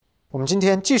我们今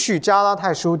天继续加拉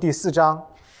太书第4章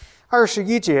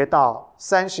21节到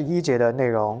31节的内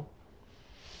容。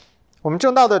我们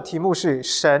正道的题目是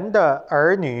神的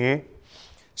儿女。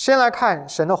先来看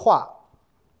神的话。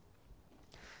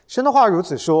神的话如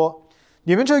此说：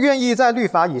你们这愿意在律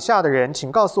法以下的人，请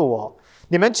告诉我，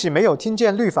你们岂没有听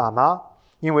见律法吗？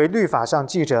因为律法上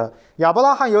记着，亚伯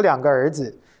拉罕有2个儿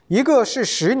子，一个是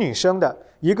使女生的，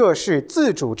一个是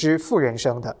自主之妇人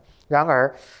生的。然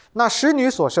而那使女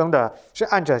所生的是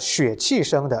按着血气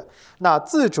生的，那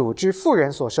自主之妇人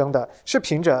所生的是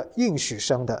凭着应许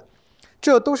生的。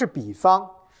这都是比方。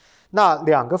那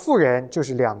2个妇人就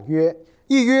是2约，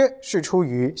一约是出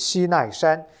于西奈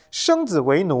山，生子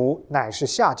为奴，乃是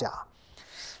夏甲。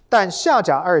但夏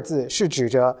甲2字是指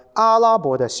着阿拉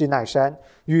伯的西奈山，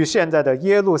与现在的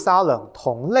耶路撒冷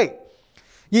同类，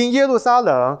因耶路撒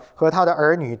冷和他的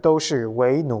儿女都是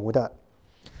为奴的。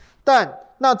但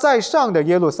那在上的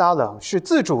耶路撒冷是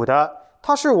自主的，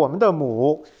她是我们的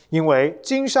母，因为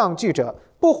经上记着，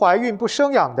不怀孕不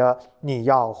生养的，你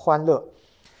要欢乐；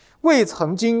未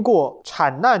曾经过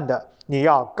产难的，你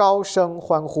要高声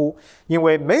欢呼，因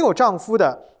为没有丈夫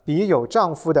的，比有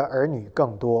丈夫的儿女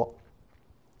更多。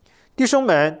弟兄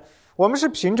们，我们是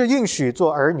凭着应许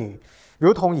做儿女，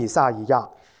如同以撒一样。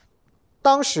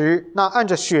当时那按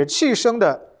着血气生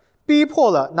的，逼迫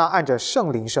了那按着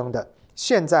圣灵生的，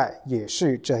现在也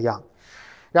是这样。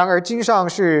然而经上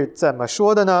是怎么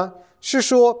说的呢？是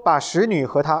说把使女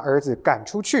和她儿子赶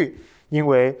出去，因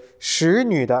为使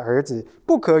女的儿子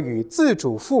不可与自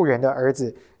主妇人的儿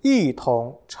子一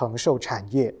同承受产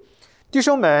业。弟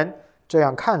兄们，这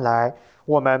样看来，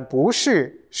我们不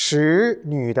是使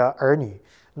女的儿女，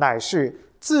乃是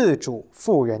自主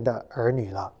妇人的儿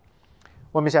女了。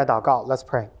我们一起来祷告 ，Let's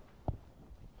pray。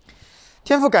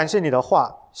天父，感谢你的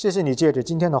话，谢谢你借着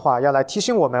今天的话要来提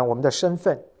醒我们的身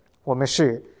份，我们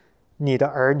是你的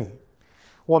儿女，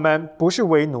我们不是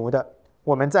为奴的，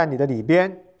我们在你的里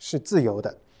边是自由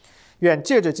的。愿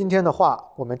借着今天的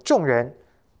话，我们众人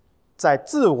在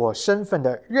自我身份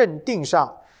的认定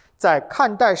上，在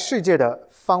看待世界的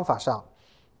方法上，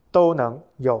都能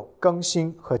有更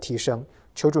新和提升。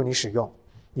求主你使用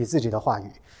你自己的话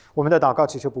语。我们的祷告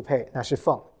祈求不配，那是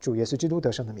奉主耶稣基督得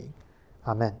胜的名，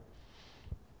阿们。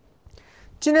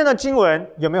今天的经文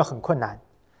有没有很困难？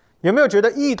有没有觉得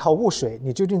一头雾水？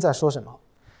你究竟在说什么？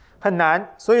很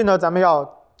难。所以呢，咱们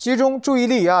要集中注意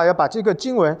力啊，要把这个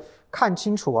经文看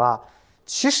清楚啊。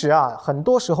其实啊，很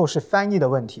多时候是翻译的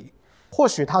问题，或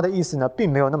许它的意思呢，并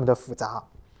没有那么的复杂。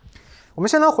我们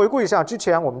先来回顾一下之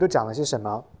前我们都讲了些什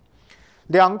么。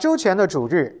2周前的主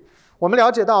日，我们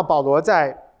了解到保罗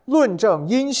在论证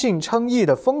因信称义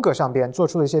的风格上边做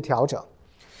出了一些调整。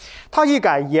他一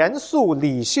改严肃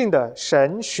理性的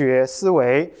神学思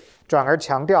维，转而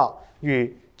强调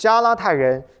与加拉太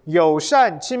人友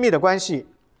善亲密的关系。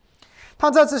他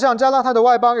再次向加拉太的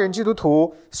外邦人基督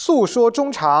徒诉说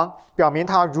衷肠，表明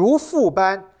他如父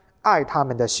般爱他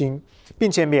们的心，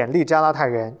并且勉励加拉太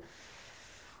人，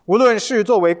无论是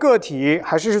作为个体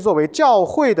还是作为教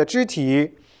会的肢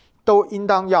体，都应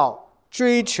当要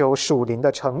追求属灵的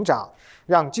成长，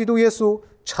让基督耶稣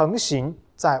成形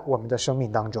在我们的生命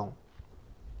当中。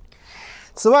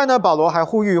此外呢，保罗还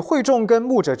呼吁会众跟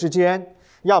牧者之间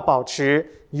要保持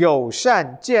友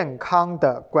善健康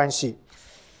的关系。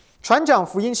传讲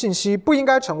福音信息不应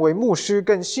该成为牧师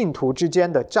跟信徒之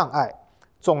间的障碍。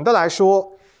总的来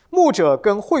说，牧者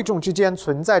跟会众之间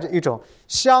存在着一种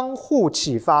相互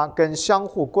启发跟相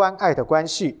互关爱的关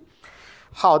系。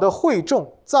好的会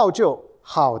众造就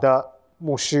好的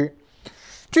牧师。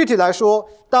具体来说，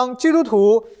当基督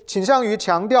徒倾向于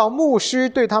强调牧师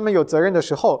对他们有责任的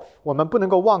时候，我们不能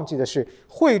够忘记的是，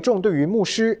会众对于牧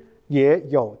师也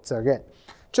有责任。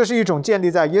这是一种建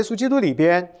立在耶稣基督里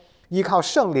边，依靠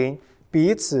圣灵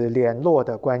彼此联络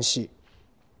的关系。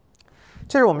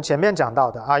这是我们前面讲到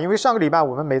的啊，因为上个礼拜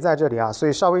我们没在这里啊，所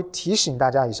以稍微提醒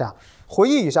大家一下，回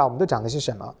忆一下我们都讲的是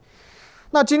什么。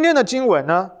那今天的经文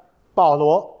呢，保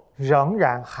罗仍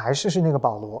然还是那个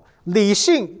保罗，理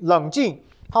性冷静。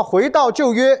他回到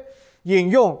旧约，引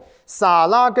用撒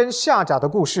拉跟夏甲的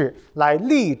故事来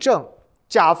例证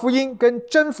假福音跟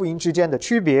真福音之间的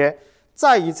区别，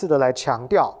再一次的来强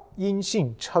调因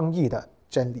信称义的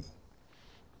真理。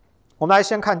我们来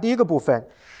先看第一个部分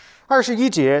，21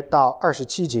节到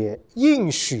27节，应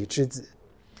许之子。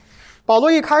保罗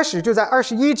一开始就在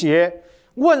21节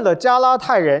问了加拉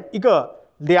太人一个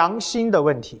良心的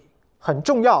问题，很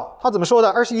重要。他怎么说的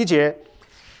？21节，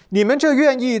你们这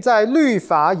愿意在律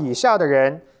法以下的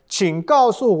人，请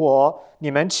告诉我，你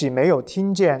们岂没有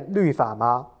听见律法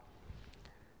吗？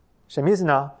什么意思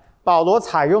呢？保罗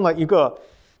采用了一个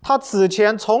他此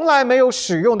前从来没有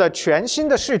使用的全新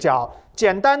的视角，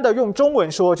简单的用中文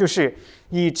说，就是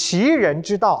以其人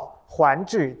之道还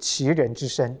治其人之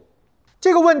身。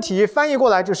这个问题翻译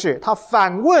过来就是他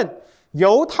反问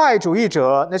犹太主义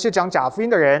者，那些讲假福音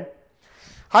的人，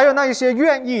还有那一些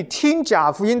愿意听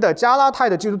假福音的加拉太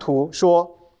的基督徒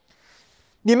说，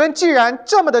你们既然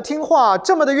这么的听话，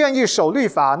这么的愿意守律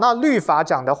法，那律法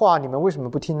讲的话你们为什么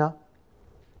不听呢？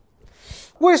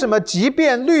为什么即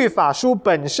便律法书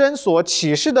本身所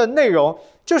启示的内容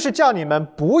就是叫你们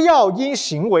不要因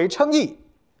行为称义，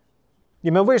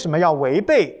你们为什么要违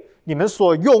背你们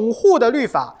所拥护的律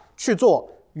法去做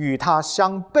与它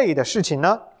相悖的事情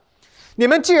呢？你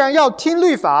们既然要听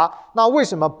律法，那为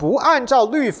什么不按照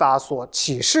律法所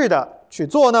启示的去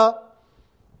做呢？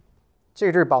这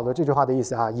个就是保罗这句话的意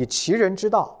思以其人之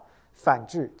道反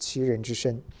治其人之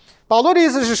身。保罗的意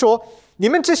思是说，你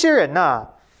们这些人呢，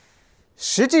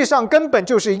实际上根本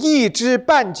就是一知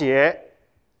半解，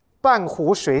半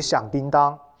壶水响叮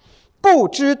当，不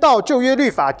知道旧约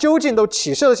律法究竟都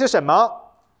启示了些什么，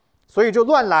所以就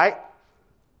乱来。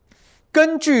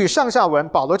根据上下文，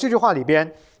保罗这句话里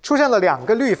边出现了两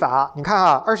个律法，你看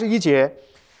21节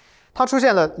它出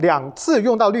现了2次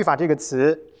用到律法这个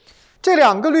词，这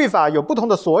2个律法有不同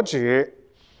的所指。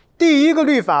第一个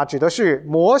律法指的是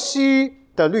摩西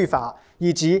的律法，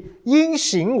以及因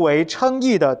行为称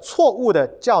义的错误的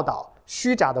教导，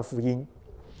虚假的福音。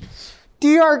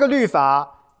第二个律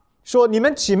法说，你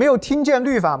们岂没有听见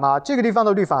律法吗？这个地方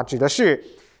的律法指的是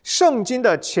圣经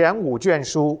的前5卷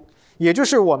书，也就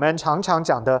是我们常常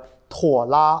讲的妥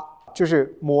拉，就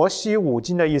是摩西5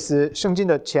经的意思，圣经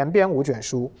的前边5卷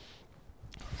书。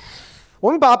我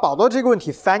们把保罗这个问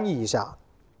题翻译一下，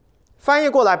翻译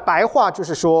过来白话就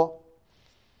是说，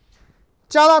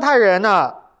加拉太人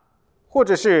或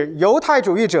者是犹太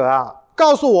主义者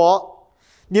告诉我，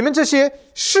你们这些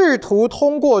试图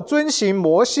通过遵行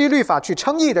摩西律法去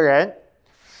称义的人，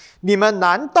你们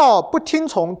难道不听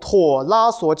从妥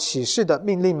拉所启示的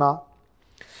命令吗？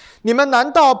你们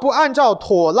难道不按照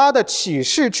妥拉的启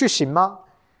示去行吗？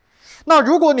那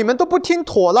如果你们都不听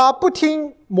妥拉，不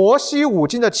听摩西5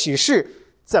经的启示，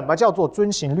怎么叫做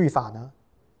遵行律法呢？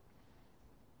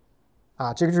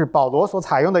这个就是保罗所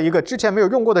采用的一个之前没有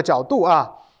用过的角度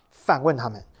反问他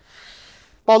们。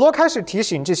保罗开始提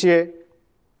醒这些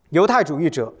犹太主义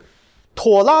者，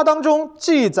妥拉当中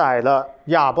记载了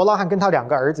亚伯拉罕跟他2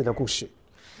个儿子的故事，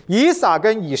以撒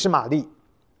跟以实玛利。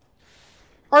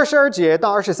22节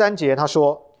到23节他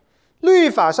说，律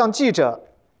法上记着，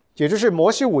也就是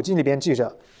摩西5经里边记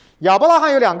着，亚伯拉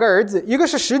罕有2个儿子，一个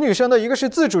是使女生的，一个是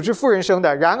自主之妇人生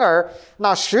的。然而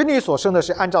那使女所生的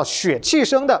是按照血气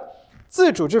生的，自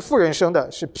主之妇人生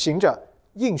的是凭着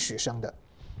应许生的。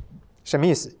什么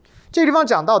意思？这个地方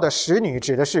讲到的使女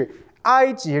指的是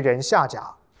埃及人夏甲。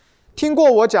听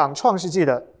过我讲创世纪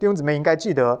的弟兄姊妹应该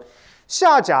记得，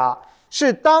夏甲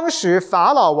是当时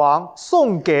法老王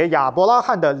送给亚伯拉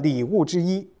罕的礼物之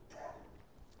一，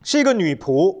是一个女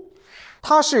仆，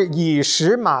她是以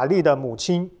实玛利的母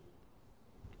亲。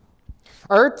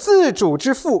而自主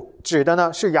之妇指的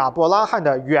呢是亚伯拉罕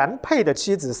的原配的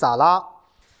妻子撒拉，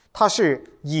她是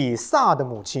以撒的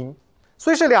母亲。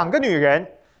所以是2个女人，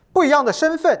不一样的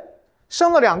身份，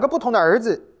生了2个不同的儿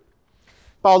子。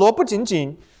保罗不仅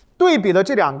仅对比了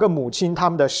这2个母亲她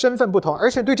们的身份不同，而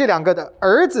且对这2个的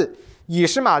儿子以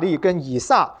实玛利跟以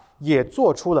撒也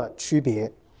做出了区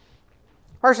别。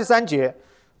23节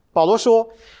保罗说，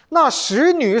那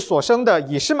使女所生的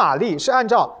以实玛利是按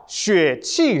照血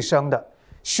气生的，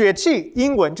血气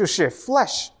英文就是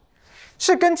flesh，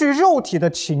 是根据肉体的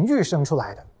情欲生出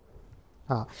来的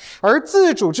而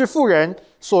自主之妇人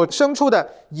所生出的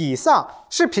以撒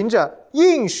是凭着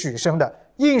应许生的，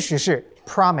应许是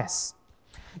promise。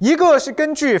 一个是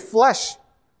根据 flesh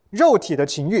肉体的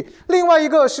情欲，另外一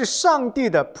个是上帝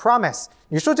的 promise。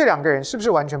 你说这2个人是不是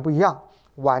完全不一样？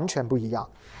完全不一样。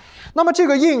那么这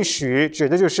个应许指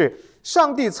的就是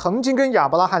上帝曾经跟亚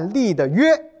伯拉罕立的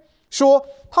约，说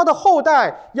他的后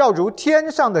代要如天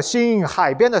上的星，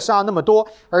海边的沙那么多，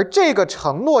而这个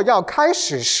承诺要开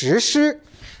始实施，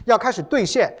要开始兑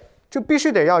现，就必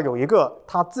须得要有一个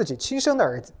他自己亲生的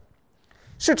儿子，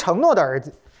是承诺的儿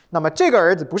子。那么这个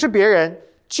儿子不是别人，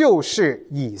就是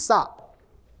以撒。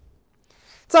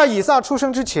在以撒出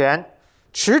生之前，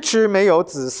迟迟没有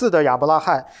子嗣的亚伯拉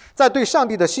罕，在对上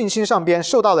帝的信心上边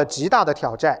受到了极大的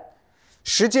挑战。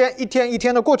时间一天一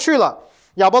天的过去了，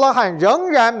亚伯拉罕仍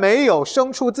然没有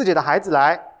生出自己的孩子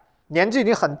来，年纪已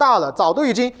经很大了，早都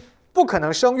已经不可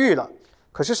能生育了。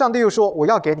可是上帝又说，我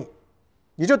要给你，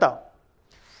你就等。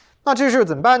那这时候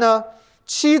怎么办呢？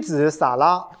妻子撒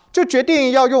拉就决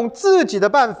定要用自己的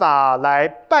办法来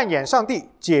扮演上帝，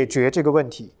解决这个问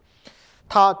题。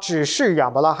他指示亚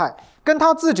伯拉罕跟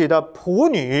他自己的仆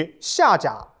女夏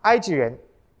甲埃及人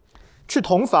去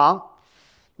同房，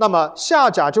那么夏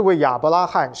甲就为亚伯拉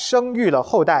罕生育了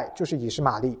后代，就是以实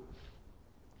玛利。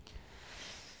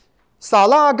撒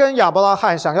拉跟亚伯拉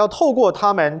罕想要透过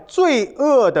他们罪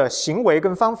恶的行为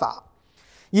跟方法，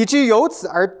以及由此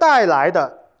而带来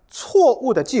的错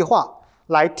误的计划，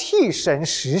来替神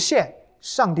实现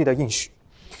上帝的应许。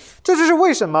这就是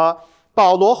为什么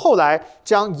保罗后来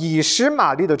将以实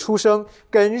玛利的出生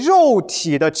跟肉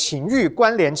体的情欲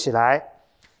关联起来，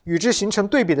与之形成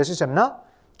对比的是什么呢？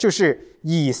就是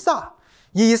以撒。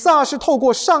以撒是透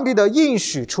过上帝的应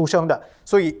许出生的，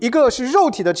所以一个是肉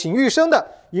体的情欲生的，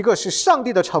一个是上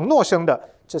帝的承诺生的，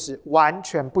这是完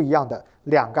全不一样的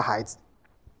两个孩子。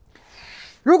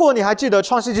如果你还记得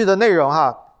创世纪的内容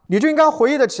你就应该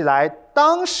回忆得起来，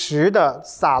当时的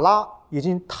撒拉已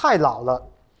经太老了，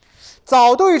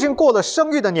早都已经过了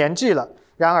生育的年纪了。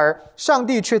然而上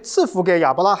帝却赐福给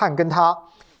亚伯拉罕跟他，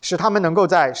使他们能够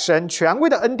在神权威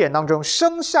的恩典当中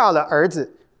生下了儿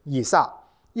子以撒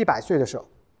，100岁的时候。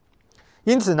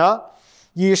因此呢，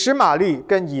以实玛利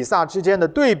跟以撒之间的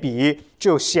对比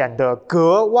就显得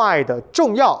格外的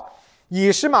重要。以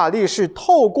实玛利是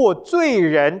透过罪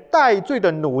人代罪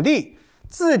的努力，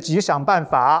自己想办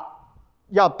法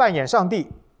要扮演上帝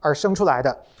而生出来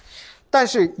的，但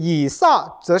是以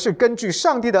撒则是根据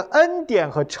上帝的恩典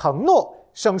和承诺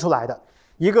生出来的。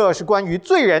一个是关于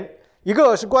罪人，一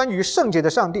个是关于圣洁的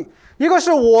上帝，一个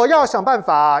是我要想办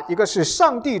法，一个是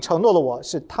上帝承诺了我，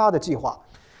是他的计划。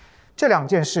这两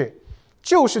件事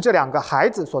就是这两个孩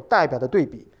子所代表的对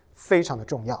比，非常的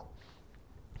重要。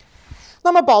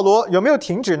那么保罗有没有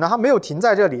停止呢？他没有停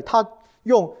在这里，他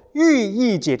用寓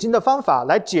意解经的方法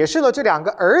来解释了这两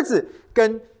个儿子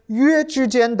跟约之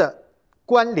间的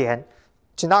关联。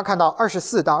请大家看到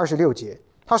24到26节，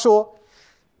他说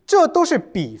这都是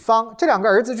比方，这两个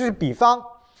儿子就是比方。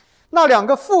那两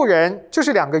个妇人就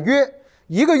是两个约，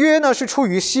一个约呢是出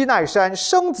于西奈山，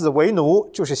生子为奴，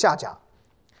就是夏甲。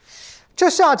这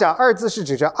夏甲二字是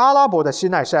指着阿拉伯的西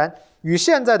奈山，与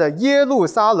现在的耶路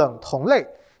撒冷同类，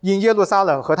因耶路撒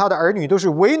冷和他的儿女都是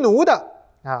为奴的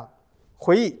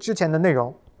回忆之前的内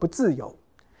容，不自由，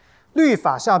律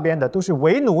法下边的都是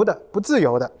为奴的，不自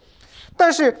由的。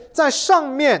但是在上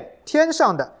面天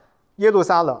上的耶路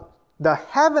撒冷 The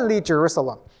Heavenly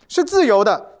Jerusalem 是自由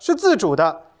的，是自主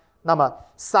的。那么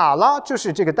撒拉就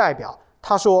是这个代表，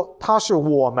他说他是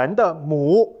我们的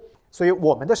母，所以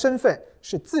我们的身份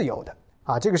是自由的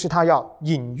这个是他要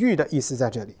隐喻的意思在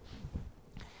这里。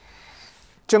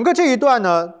整个这一段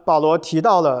呢，保罗提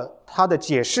到了他的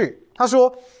解释，他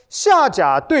说夏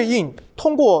甲对应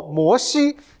通过摩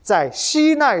西在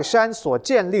西奈山所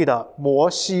建立的摩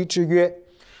西之约，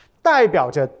代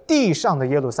表着地上的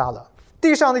耶路撒冷。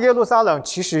地上的耶路撒冷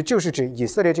其实就是指以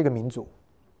色列这个民族。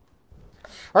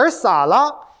而撒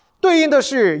拉对应的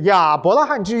是亚伯拉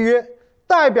罕之约，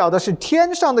代表的是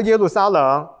天上的耶路撒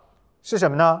冷，是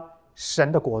什么呢？神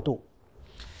的国度。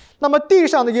那么地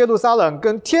上的耶路撒冷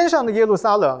跟天上的耶路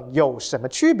撒冷有什么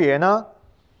区别呢？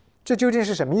这究竟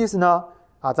是什么意思呢？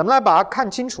咱们来把它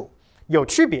看清楚。有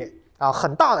区别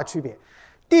很大的区别。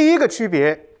第一个区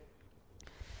别，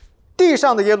地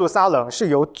上的耶路撒冷是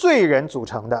由罪人组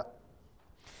成的，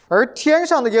而天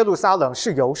上的耶路撒冷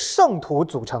是由圣徒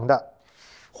组成的。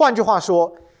换句话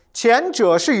说，前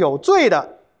者是有罪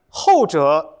的，后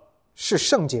者是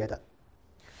圣洁的。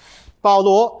保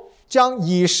罗将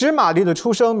以实玛利的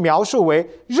出生描述为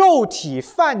肉体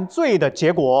犯罪的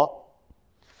结果。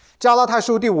加拉太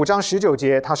书第5章19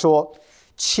节，他说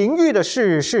情欲的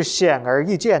事是显而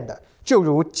易见的，就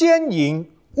如奸淫、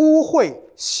污秽、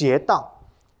邪荡。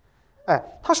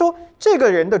他说这个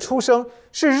人的出生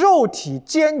是肉体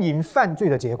奸淫犯罪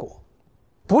的结果，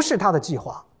不是他的计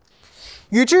划。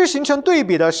与之形成对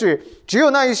比的是，只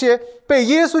有那一些被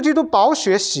耶稣基督宝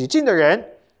血洗净的人，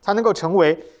才能够成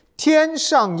为天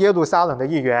上耶路撒冷的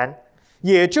一员，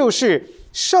也就是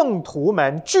圣徒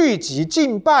们聚集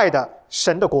敬拜的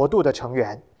神的国度的成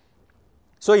员。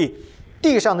所以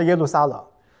地上的耶路撒冷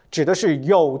指的是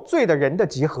有罪的人的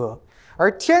集合，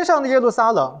而天上的耶路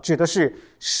撒冷指的是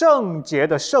圣洁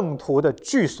的圣徒的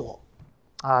居所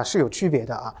是有区别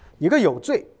的一个有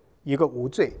罪，一个无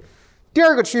罪。第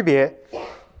二个区别，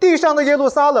地上的耶路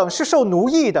撒冷是受奴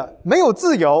役的，没有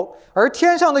自由，而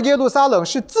天上的耶路撒冷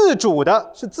是自主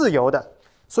的，是自由的。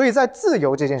所以在自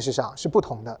由这件事上是不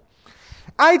同的。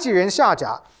埃及人夏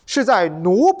甲是在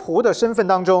奴仆的身份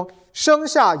当中生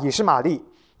下以实玛利，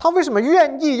他为什么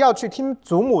愿意要去听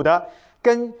祖母的，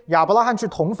跟亚伯拉罕去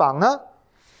同房呢？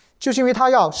就是因为他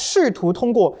要试图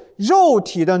通过肉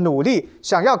体的努力，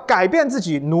想要改变自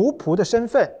己奴仆的身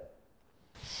份。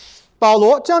保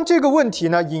罗将这个问题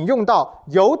呢引用到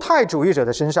犹太主义者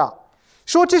的身上，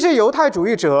说这些犹太主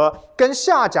义者跟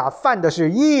夏甲犯的是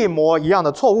一模一样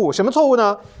的错误。什么错误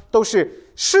呢？都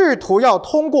是试图要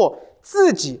通过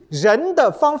自己人的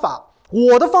方法，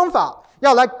我的方法，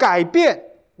要来改变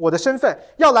我的身份，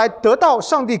要来得到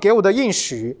上帝给我的应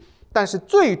许。但是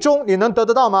最终你能得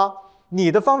到吗？你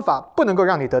的方法不能够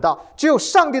让你得到，只有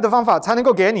上帝的方法才能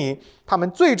够给你。他们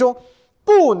最终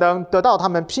不能得到他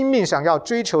们拼命想要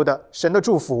追求的神的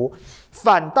祝福，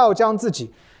反倒将自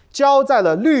己交在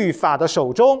了律法的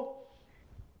手中，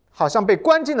好像被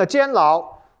关进了监牢，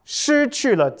失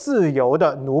去了自由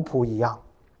的奴仆一样。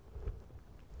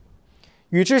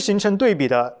与之形成对比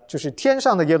的就是天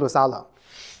上的耶路撒冷，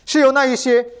是由那一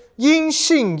些因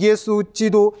信耶稣基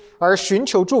督而寻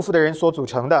求祝福的人所组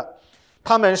成的。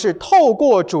他们是透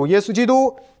过主耶稣基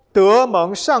督得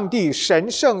蒙上帝神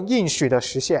圣应许的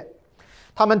实现，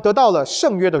他们得到了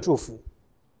圣约的祝福。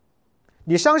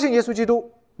你相信耶稣基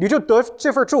督，你就得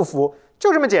这份祝福，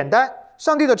就这么简单。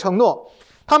上帝的承诺，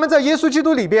他们在耶稣基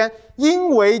督里边，因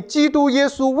为基督耶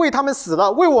稣为他们死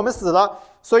了，为我们死了，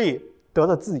所以得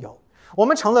了自由。我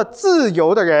们成了自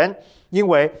由的人，因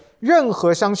为任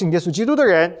何相信耶稣基督的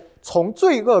人，从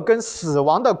罪恶跟死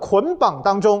亡的捆绑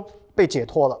当中被解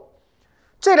脱了。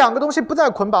这两个东西不再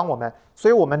捆绑我们，所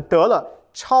以我们得了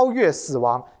超越死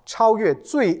亡、超越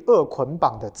罪恶捆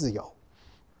绑的自由。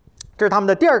这是他们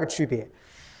的第二个区别。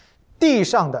地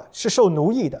上的是受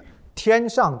奴役的，天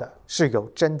上的是有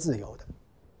真自由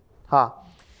的。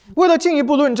为了进一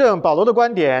步论证保罗的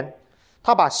观点，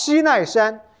他把西奈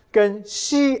山跟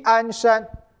锡安山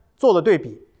做了对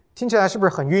比。听起来是不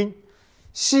是很晕？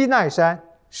西奈山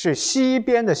是西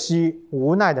边的西，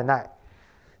无奈的奈；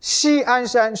锡安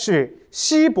山是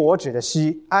锡箔纸的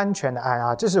锡，安全的安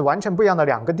啊，这是完全不一样的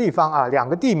两个地方啊，两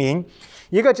个地名，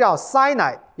一个叫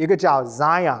Sinai， 一个叫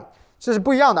Zion， 这是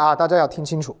不一样的啊，大家要听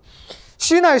清楚。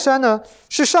西奈山呢，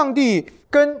是上帝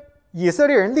跟以色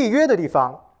列人立约的地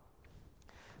方，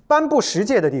颁布十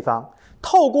诫的地方，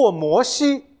透过摩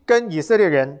西跟以色列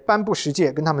人颁布十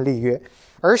诫，跟他们立约。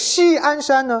而锡安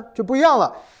山呢就不一样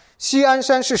了，锡安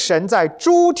山是神在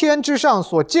诸天之上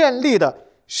所建立的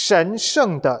神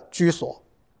圣的居所。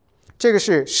这个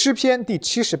是诗篇第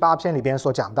78篇里边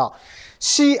所讲到，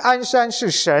锡安山是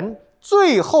神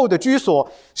最后的居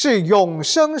所，是永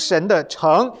生神的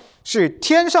城，是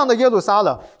天上的耶路撒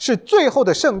冷，是最后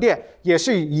的圣殿，也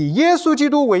是以耶稣基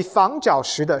督为房角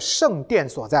石的圣殿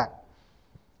所在。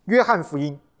约翰福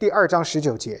音第2章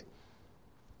19节，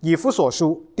以弗所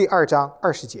书第2章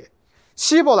20节，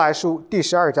希伯来书第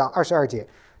12章22节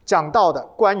讲到的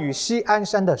关于锡安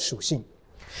山的属性。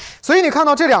所以你看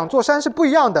到这两座山是不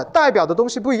一样的，代表的东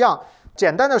西不一样。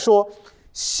简单的说，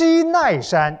西奈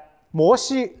山摩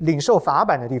西领受法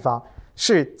版的地方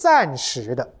是暂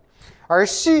时的，而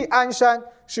锡安山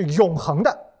是永恒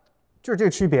的，就是这个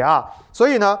区别啊。所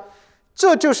以呢，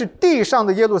这就是地上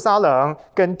的耶路撒冷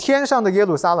跟天上的耶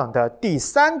路撒冷的第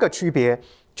三个区别。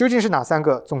究竟是哪三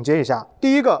个？总结一下。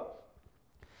第一个，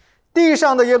地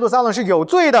上的耶路撒冷是有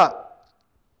罪的，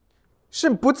是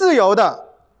不自由的，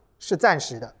是暂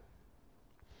时的。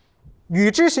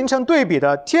与之形成对比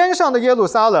的天上的耶路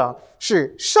撒冷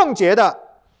是圣洁的，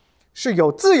是有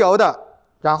自由的，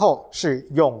然后是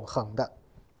永恒的。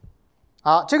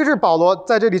好，这个就是保罗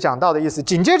在这里讲到的意思。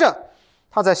紧接着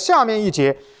他在下面一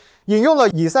节引用了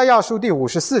以赛亚书第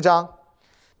54章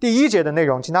第1节的内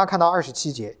容，请大家看到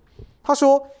27节。他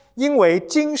说，因为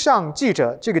经上记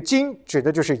着，这个经指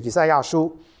的就是以赛亚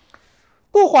书，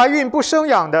不怀孕不生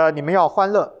养的你们要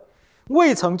欢乐，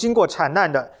未曾经过产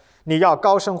难的你要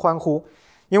高声欢呼，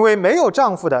因为没有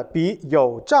丈夫的比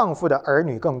有丈夫的儿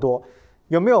女更多。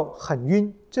有没有很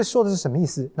晕？这说的是什么意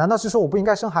思？难道是说我不应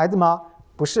该生孩子吗？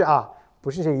不是啊，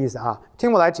不是这个意思啊。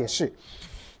听我来解释。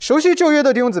熟悉旧约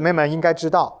的弟兄姊妹们应该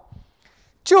知道，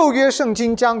旧约圣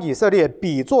经将以色列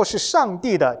比作是上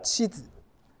帝的妻子，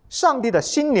上帝的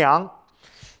新娘，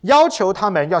要求他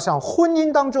们要像婚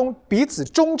姻当中彼此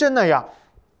忠贞那样，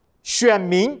选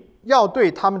民要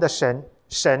对他们的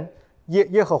神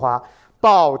耶和华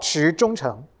保持忠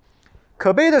诚。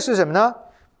可悲的是什么呢？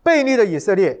悖逆的以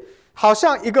色列好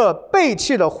像一个背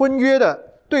弃了婚约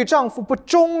的对丈夫不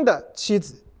忠的妻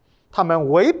子，他们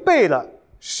违背了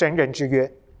神人之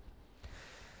约，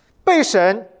被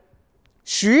神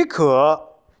许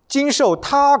可经受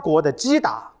他国的击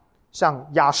打，像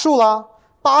亚述啦、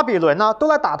巴比伦啦都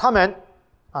来打他们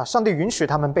啊！上帝允许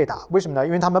他们被打，为什么呢？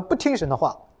因为他们不听神的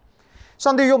话。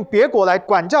上帝用别国来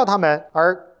管教他们，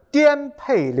而颠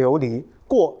沛流离，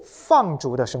过放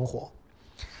逐的生活。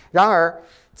然而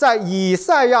在以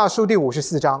赛亚书第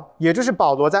54章，也就是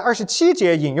保罗在27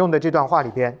节引用的这段话里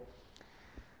边，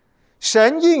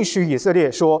神应许以色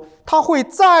列说，他会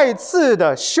再次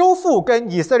的修复跟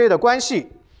以色列的关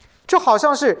系，就好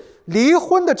像是离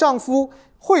婚的丈夫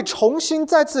会重新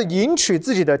再次迎娶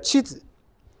自己的妻子，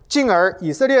进而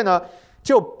以色列呢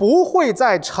就不会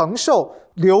再承受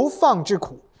流放之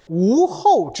苦、无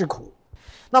后之苦。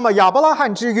那么亚伯拉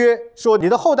罕之约说，你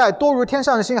的后代多如天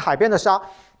上的星、海边的沙，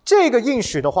这个应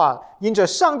许的话，因着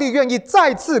上帝愿意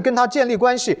再次跟他建立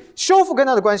关系，修复跟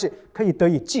他的关系，可以得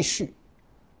以继续。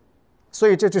所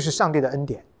以这就是上帝的恩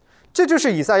典，这就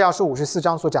是以赛亚书54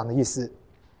章所讲的意思。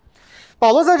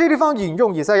保罗在这地方引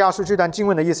用以赛亚书这段经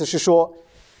文的意思是说，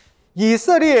以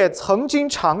色列曾经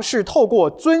尝试透过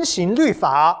遵行律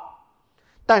法，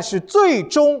但是最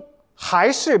终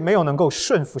还是没有能够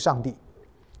顺服上帝，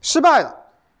失败了。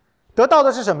得到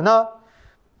的是什么呢？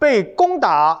被攻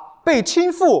打、被倾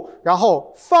覆，然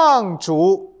后放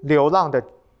逐流浪的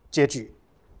结局。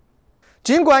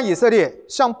尽管以色列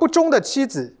像不忠的妻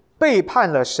子背叛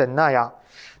了神那样，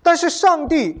但是上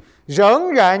帝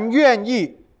仍然愿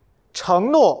意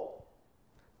承诺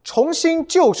重新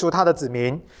救赎他的子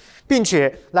民，并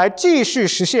且来继续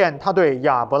实现他对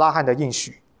亚伯拉罕的应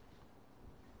许。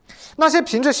那些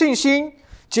凭着信心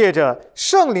借着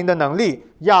圣灵的能力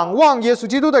仰望耶稣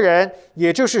基督的人，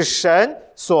也就是神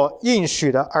所应许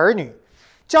的儿女，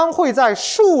将会在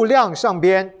数量上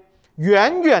边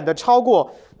远远的超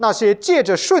过那些借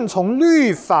着顺从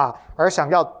律法而想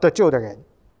要得救的人。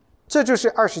这就是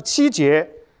27节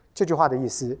这句话的意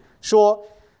思，说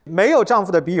没有丈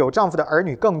夫的比有丈夫的儿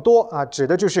女更多啊，指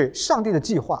的就是上帝的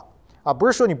计划啊，不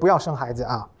是说你不要生孩子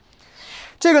啊。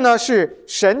这个呢是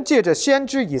神借着先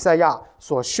知以赛亚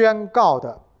所宣告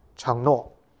的承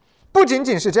诺。不仅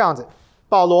仅是这样子，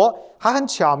保罗还很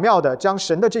巧妙的将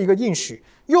神的这一个应许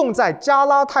用在加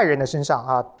拉太人的身上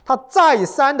啊，他再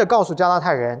三的告诉加拉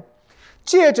太人，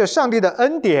借着上帝的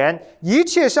恩典，一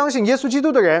切相信耶稣基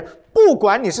督的人，不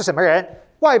管你是什么人，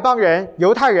外邦人、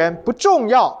犹太人不重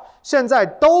要，现在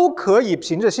都可以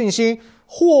凭着信心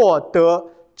获得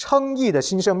称义的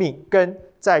新生命，跟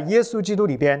在耶稣基督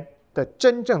里边的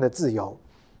真正的自由。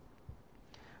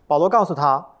保罗告诉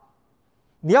他，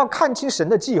你要看清神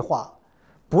的计划，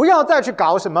不要再去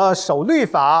搞什么守律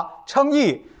法、称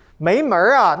义，没门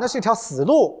啊，那是一条死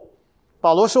路。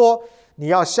保罗说，你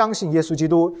要相信耶稣基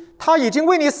督，他已经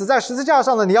为你死在十字架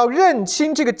上了，你要认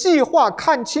清这个计划，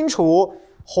看清楚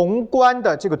宏观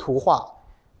的这个图画，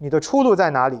你的出路在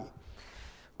哪里。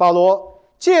保罗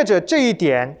借着这一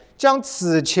点，将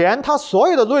此前他所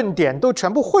有的论点都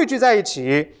全部汇聚在一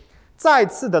起，再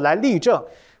次的来例证，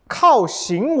靠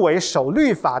行为守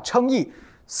律法称义，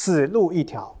死路一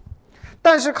条，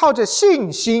但是靠着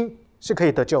信心是可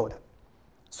以得救的。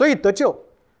所以得救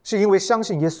是因为相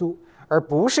信耶稣，而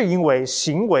不是因为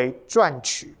行为赚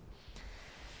取。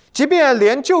即便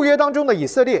连旧约当中的以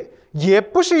色列也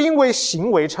不是因为行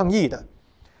为称义的，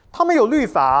他们有律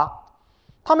法，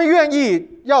他们愿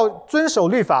意要遵守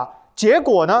律法，结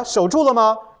果呢，守住了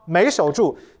吗？没守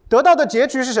住，得到的结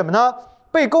局是什么呢？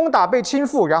被攻打、被倾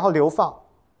覆，然后流放。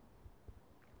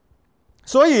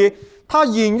所以他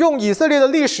引用以色列的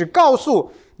历史，告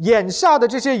诉眼下的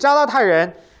这些加拉太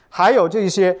人，还有这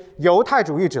些犹太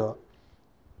主义者，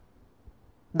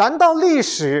难道历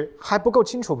史还不够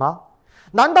清楚吗？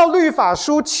难道律法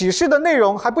书启示的内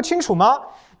容还不清楚吗？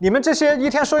你们这些一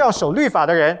天说要守律法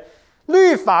的人，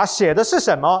律法写的是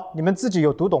什么？你们自己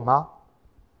有读懂吗？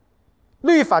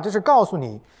律法就是告诉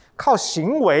你，靠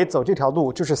行为走这条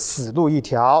路就是死路一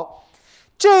条，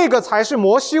这个才是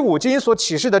摩西五经所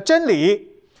启示的真理。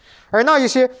而那一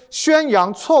些宣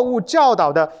扬错误教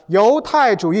导的犹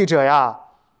太主义者呀，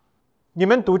你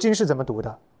们读经是怎么读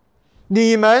的？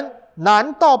你们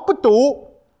难道不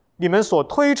读你们所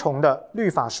推崇的律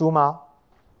法书吗？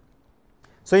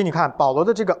所以你看，保罗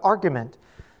的这个 argument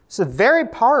是 very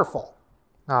powerful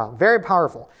啊 ，very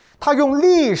powerful。他用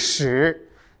历史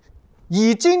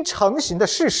已经成型的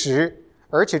事实，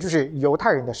而且就是犹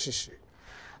太人的事实，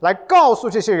来告诉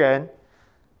这些人，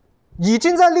已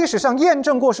经在历史上验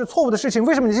证过是错误的事情，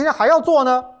为什么你今天还要做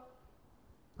呢？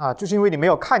啊，就是因为你没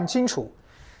有看清楚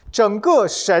整个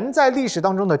神在历史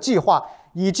当中的计划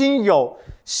已经有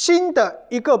新的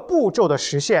一个步骤的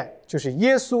实现，就是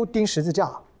耶稣钉十字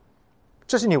架，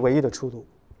这是你唯一的出路。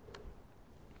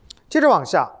接着往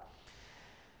下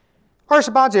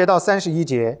，28节到31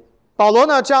节，保罗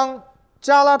呢将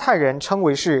加拉太人称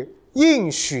为是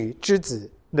应许之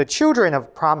子 ，the children of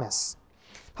promise。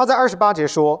他在28节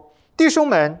说：“弟兄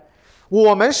们，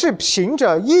我们是凭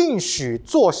着应许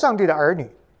做上帝的儿女，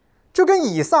就跟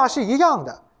以撒是一样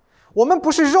的。我们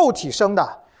不是肉体生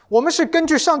的，我们是根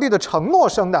据上帝的承诺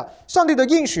生的，上帝的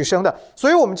应许生的，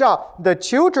所以我们叫 the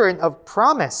children of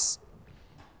promise。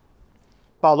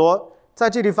 保罗在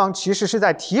这地方其实是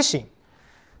在提醒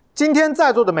今天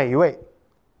在座的每一位，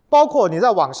包括你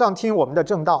在网上听我们的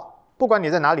正道，不管你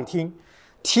在哪里听，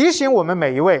提醒我们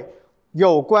每一位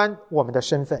有关我们的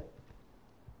身份。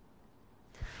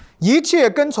一切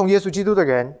跟从耶稣基督的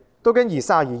人都跟以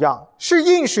撒一样，是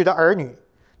应许的儿女。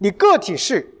你个体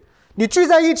是，你聚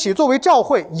在一起作为教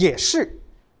会也是，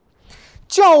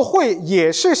教会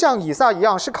也是像以撒一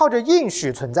样是靠着应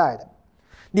许存在的，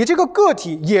你这个个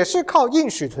体也是靠应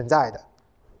许存在的，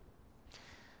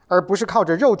而不是靠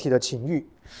着肉体的情欲，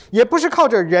也不是靠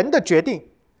着人的决定，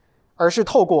而是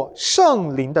透过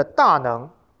圣灵的大能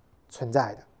存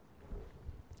在的。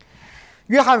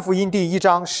约翰福音第1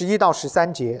章11到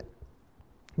13节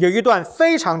有一段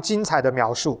非常精彩的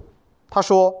描述，他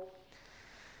说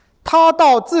他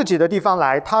到自己的地方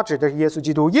来，他指的是耶稣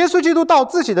基督，耶稣基督到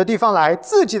自己的地方来，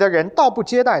自己的人倒不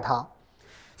接待他，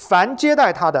凡接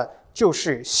待他的就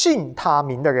是信他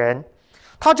名的人，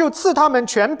他就赐他们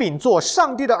权柄做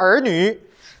上帝的儿女。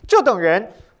这等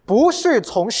人不是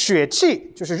从血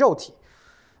气，就是肉体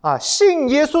信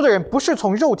耶稣的人不是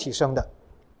从肉体生的，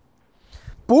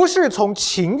不是从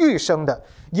情欲生的，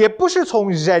也不是从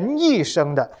人意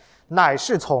生的，乃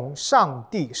是从上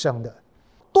帝生的。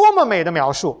多么美的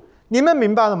描述！你们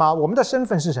明白了吗？我们的身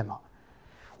份是什么？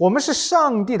我们是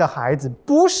上帝的孩子，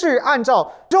不是按照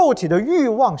肉体的欲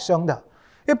望生的，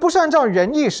也不是按照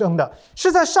人意生的，是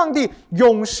在上帝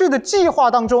永世的计划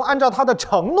当中按照他的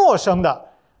承诺生的。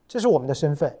这是我们的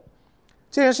身份。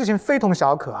这件事情非同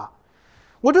小可啊！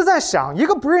我就在想，一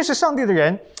个不认识上帝的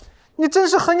人，你真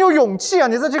是很有勇气啊！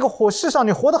你在这个世上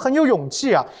你活得很有勇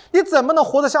气啊！你怎么能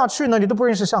活得下去呢？你都不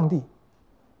认识上帝。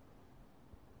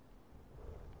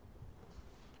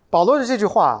保罗的这句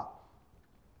话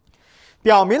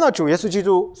表明了主耶稣基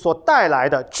督所带来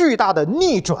的巨大的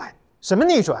逆转。什么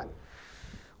逆转？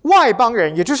外邦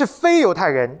人，也就是非犹太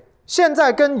人，现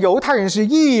在跟犹太人是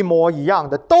一模一样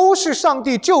的，都是上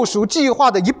帝救赎计划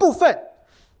的一部分，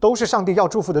都是上帝要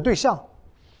祝福的对象。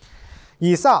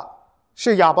以撒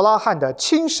是亚伯拉罕的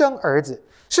亲生儿子，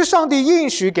是上帝应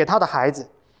许给他的孩子。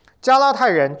加拉太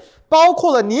人，包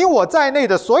括了你我在内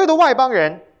的所有的外邦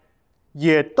人，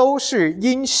也都是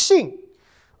因信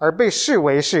而被视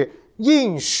为是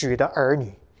应许的儿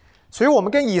女。所以我们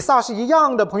跟以撒是一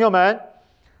样的，朋友们，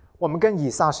我们跟以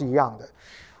撒是一样的。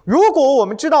如果我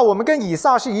们知道我们跟以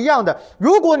撒是一样的，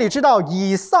如果你知道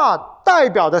以撒代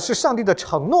表的是上帝的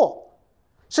承诺，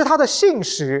是他的信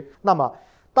实，那么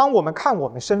当我们看我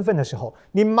们身份的时候，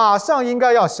你马上应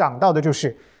该要想到的就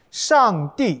是上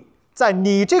帝在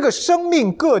你这个生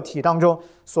命个体当中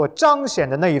所彰显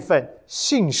的那一份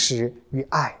信实与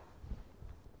爱。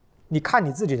你看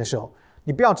你自己的时候，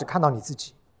你不要只看到你自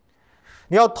己，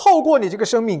你要透过你这个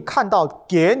生命看到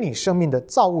给你生命的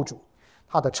造物主，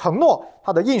他的承诺，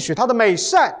他的应许，他的美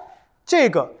善，这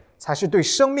个才是对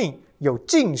生命有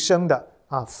晋升的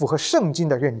符合圣经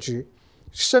的认知，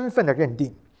身份的认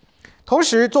定。同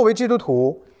时作为基督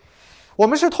徒，我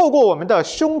们是透过我们的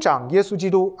兄长耶稣基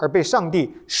督而被上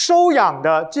帝收养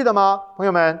的，记得吗，朋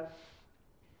友们？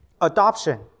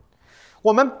 Adoption，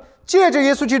 我们借着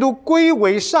耶稣基督归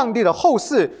为上帝的后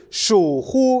嗣，属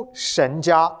乎神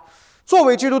家。作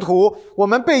为基督徒，我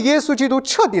们被耶稣基督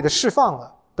彻底的释放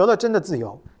了，得了真的自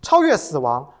由，超越死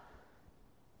亡，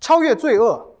超越罪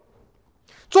恶。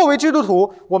作为基督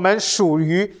徒，我们属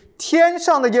于天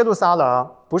上的耶路撒冷，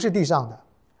不是地上的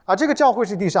这个教会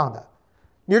是地上的，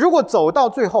你如果走到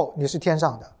最后，你是天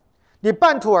上的；你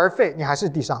半途而废，你还是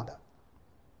地上的。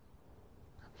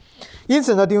因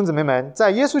此呢，弟兄姊妹们，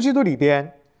在耶稣基督里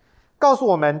边告诉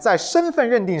我们，在身份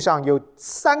认定上有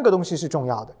3个东西是重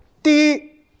要的。第一，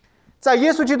在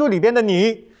耶稣基督里边的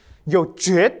你有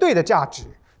绝对的价值，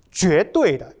绝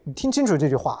对的，你听清楚这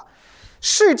句话。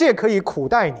世界可以苦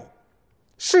待你，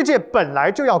世界本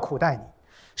来就要苦待你，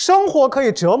生活可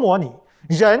以折磨你，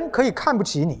人可以看不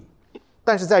起你，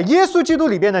但是在耶稣基督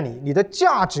里边的你，你的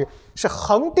价值是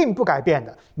恒定不改变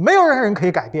的，没有任何人可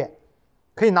以改变，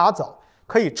可以拿走，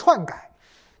可以篡改，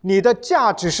你的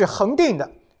价值是恒定的，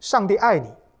上帝爱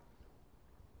你。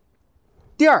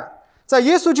第二，在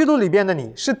耶稣基督里边的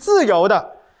你是自由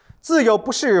的，自由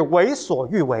不是为所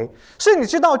欲为，是你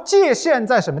知道界限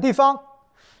在什么地方，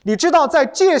你知道在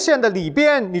界限的里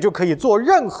边，你就可以做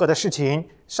任何的事情，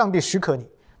上帝许可你，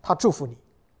他祝福你。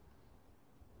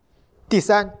第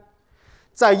三，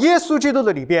在耶稣基督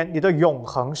的里边，你的永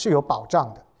恒是有保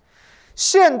障的。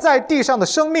现在地上的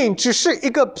生命只是一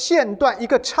个片段，一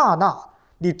个刹那，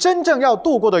你真正要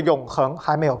度过的永恒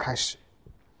还没有开始。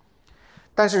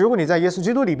但是如果你在耶稣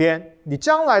基督里边，你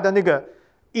将来的那个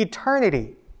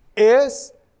eternity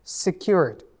is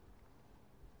secured。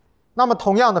那么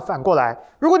同样的反过来，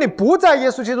如果你不在耶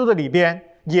稣基督的里边，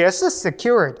也是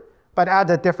secured but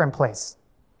at a different place。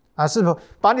是否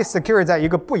把你 secure 在一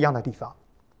个不一样的地方？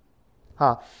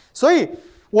所以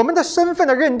我们的身份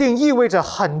的认定意味着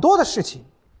很多的事情，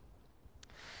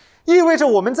意味着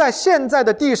我们在现在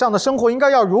的地上的生活应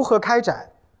该要如何开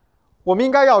展，我们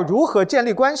应该要如何建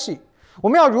立关系，我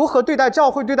们要如何对待教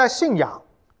会、对待信仰。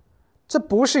这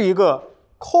不是一个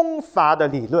空乏的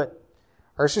理论，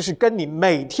而是跟你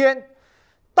每天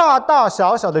大大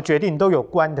小小的决定都有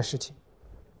关的事情。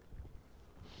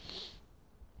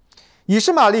以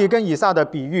实玛利跟以撒的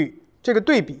比喻，这个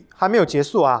对比还没有结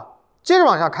束啊。接着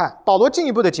往下看，保罗进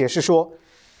一步的解释说，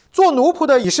做奴仆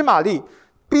的以实玛利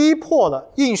逼迫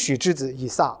了应许之子以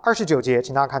撒。29节，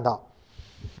请大家看到，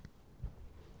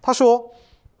他说，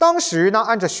当时那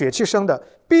按着血气生的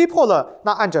逼迫了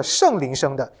那按着圣灵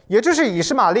生的，也就是以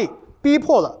实玛利逼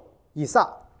迫了以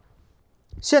撒，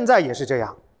现在也是这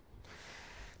样。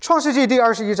创世纪第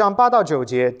21章8到9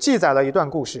节记载了一段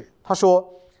故事，他说，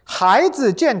孩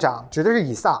子渐长，指的是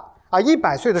以撒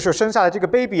100岁的时候生下来这个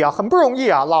baby 很不容易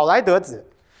老来得子，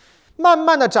慢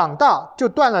慢的长大就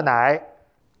断了奶。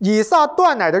以撒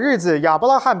断奶的日子，亚伯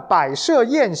拉罕摆设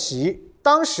宴席，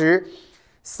当时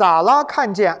撒拉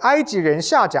看见埃及人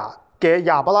夏甲给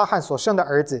亚伯拉罕所生的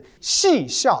儿子戏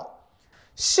笑，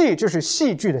戏就是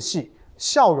戏剧的戏，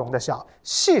笑容的笑，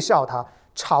戏笑他，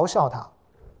嘲笑他。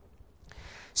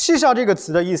戏笑这个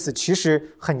词的意思其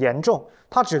实很严重，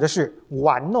它指的是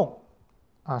玩弄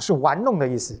是玩弄的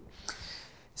意思。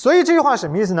所以这句话什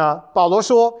么意思呢？保罗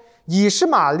说，以实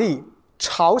玛利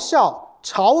嘲笑、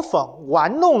嘲讽、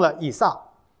玩弄了以撒。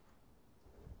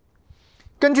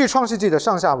根据创世纪的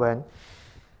上下文，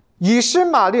以实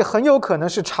玛利很有可能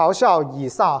是嘲笑以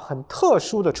撒很特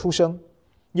殊的出生，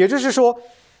也就是说，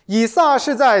以撒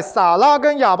是在撒拉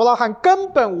跟亚伯拉罕根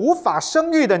本无法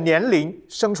生育的年龄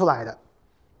生出来的。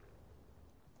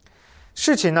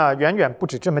事情呢，远远不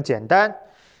止这么简单。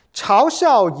嘲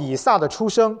笑以撒的出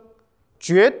生，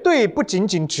绝对不仅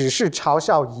仅只是嘲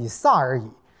笑以撒而已，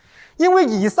因为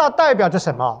以撒代表着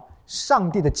什么？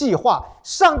上帝的计划、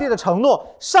上帝的承诺、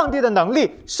上帝的能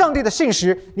力、上帝的信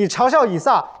实。你嘲笑以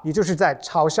撒，你就是在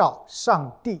嘲笑上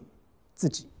帝自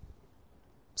己。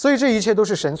所以这一切都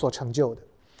是神所成就的。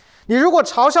你如果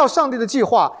嘲笑上帝的计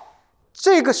划，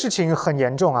这个事情很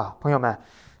严重朋友们，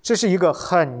这是一个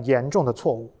很严重的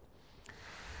错误。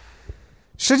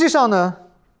实际上呢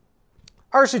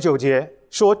，29节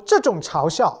说这种嘲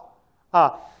笑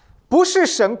不是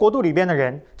神国度里边的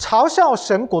人嘲笑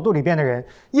神国度里边的人，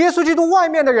耶稣基督外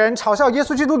面的人嘲笑耶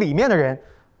稣基督里面的人，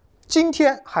今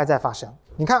天还在发生。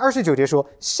你看29节说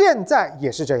现在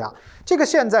也是这样，这个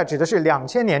现在指的是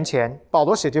2000年前保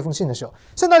罗写这封信的时候。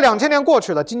现在2000年过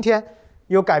去了，今天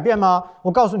有改变吗？我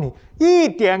告诉你，一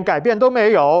点改变都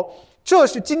没有。这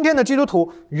是今天的基督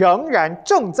徒仍然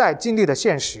正在经历的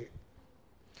现实。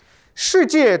世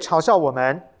界嘲笑我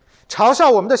们，嘲笑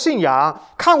我们的信仰，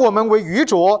看我们为愚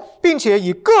拙，并且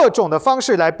以各种的方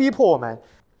式来逼迫我们。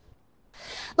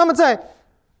那么在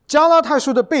加拉太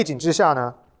书的背景之下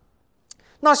呢，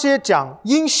那些讲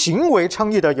因行为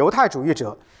称义的犹太主义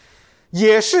者，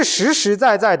也是实实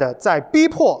在在的在逼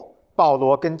迫保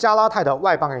罗跟加拉太的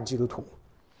外邦人基督徒。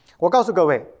我告诉各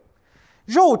位，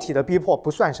肉体的逼迫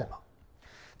不算什么，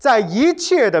在一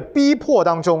切的逼迫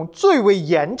当中，最为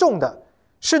严重的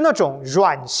是那种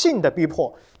软性的逼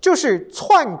迫，就是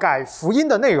篡改福音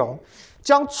的内容，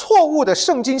将错误的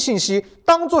圣经信息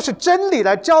当作是真理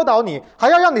来教导你，还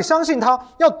要让你相信它，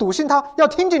要笃信它，要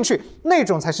听进去，那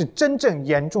种才是真正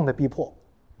严重的逼迫。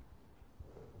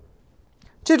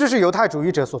这就是犹太主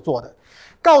义者所做的，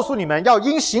告诉你们要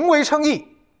因行为称义，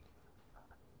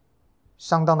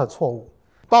相当的错误。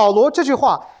保罗这句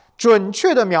话准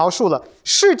确地描述了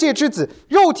世界之子、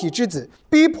肉体之子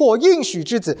逼迫应许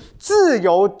之子、自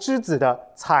由之子的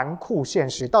残酷现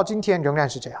实，到今天仍然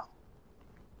是这样。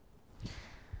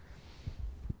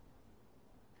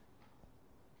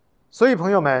所以朋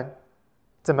友们，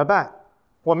怎么办？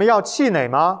我们要气馁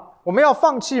吗？我们要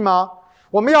放弃吗？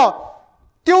我们要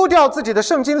丢掉自己的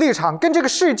圣经立场，跟这个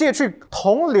世界去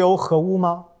同流合污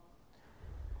吗？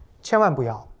千万不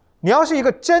要。你要是一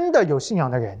个真的有信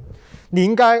仰的人，你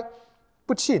应该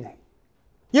不气馁，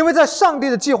因为在上帝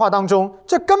的计划当中，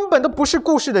这根本都不是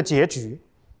故事的结局，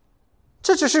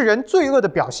这只是人罪恶的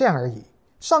表现而已。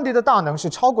上帝的大能是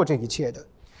超过这一切的。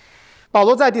保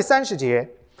罗在第30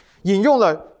节引用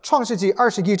了创世纪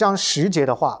21章10节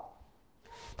的话，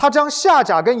他将夏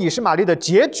甲跟以实玛利的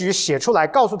结局写出来，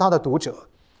告诉他的读者。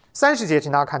30节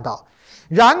请大家看到，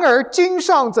然而经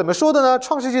上怎么说的呢？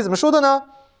创世纪怎么说的呢？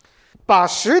把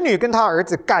使女跟他儿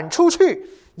子赶出去，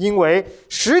因为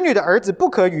使女的儿子不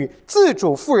可与自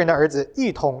主妇人的儿子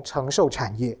一同承受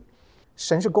产业。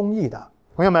神是公义的，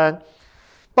朋友们，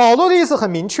保罗的意思很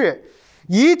明确，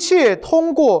一切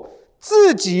通过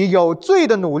自己有罪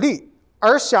的努力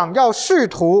而想要试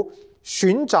图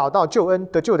寻找到救恩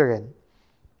得救的人，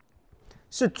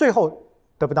是最后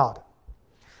得不到的。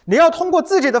你要通过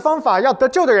自己的方法要得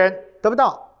救的人得不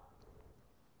到，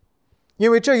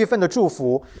因为这一份的祝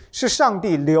福是上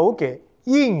帝留给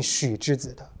应许之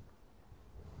子的。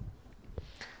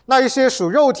那一些属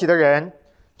肉体的人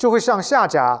就会像夏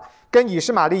甲跟以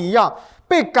实玛利一样，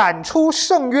被赶出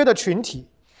圣约的群体，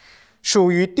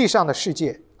属于地上的世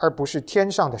界，而不是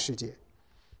天上的世界，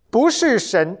不是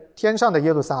神天上的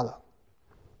耶路撒冷。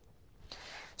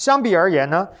相比而言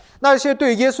呢，那些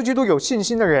对耶稣基督有信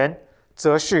心的人，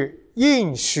则是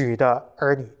应许的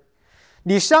儿女。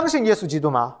你相信耶稣基督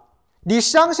吗？你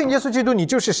相信耶稣基督，你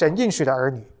就是神应许的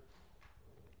儿女。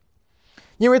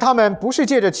因为他们不是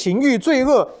借着情欲、罪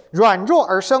恶、软弱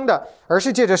而生的，而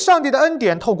是借着上帝的恩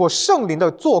典，透过圣灵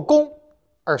的做工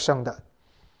而生的。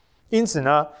因此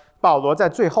呢，保罗在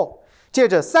最后借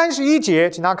着31节，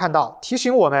请大家看到，提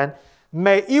醒我们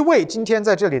每一位今天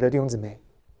在这里的弟兄姊妹，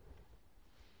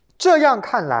这样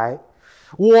看来，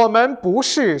我们不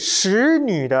是使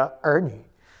女的儿女，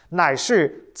乃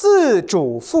是自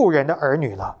主妇人的儿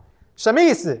女了。什么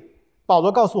意思？保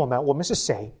罗告诉我们，我们是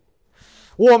谁？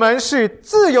我们是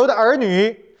自由的儿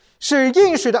女，是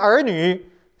应许的儿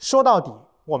女。说到底，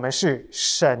我们是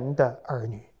神的儿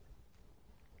女。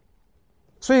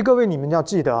所以各位，你们要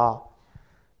记得啊，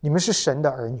你们是神的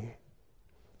儿女，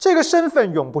这个身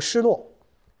份永不失落，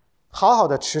好好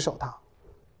的持守它。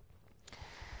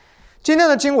今天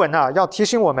的经文呢，要提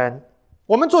醒我们，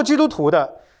我们做基督徒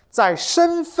的，在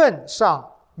身份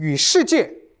上与世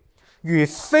界、与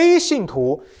非信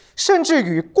徒，甚至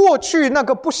与过去那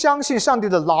个不相信上帝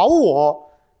的老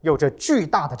我，有着巨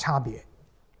大的差别。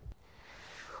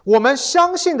我们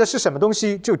相信的是什么东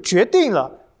西，就决定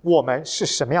了我们是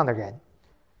什么样的人。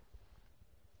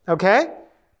OK？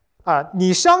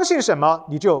 你相信什么，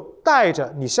你就带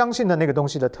着你相信的那个东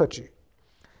西的特质。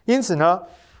因此呢，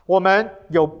我们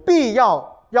有必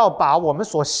要把我们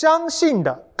所相信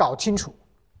的搞清楚。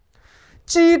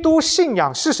基督信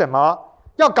仰是什么，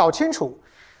要搞清楚，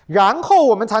然后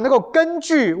我们才能够根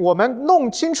据我们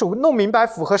弄清楚、弄明白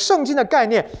符合圣经的概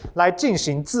念来进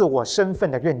行自我身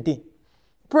份的认定。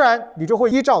不然你就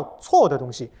会依照错的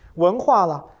东西，文化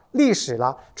啦、历史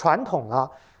啦、传统啦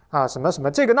什么什么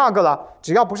这个那个啦，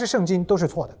只要不是圣经都是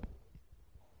错的。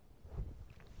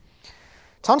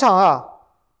常常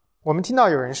我们听到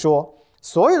有人说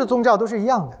所有的宗教都是一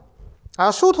样的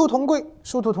殊途同归，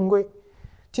殊途同归，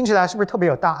听起来是不是特别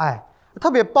有大爱，特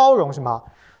别包容？什么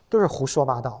都是胡说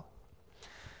八道。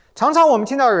常常我们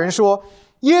听到有人说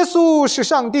耶稣是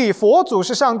上帝，佛祖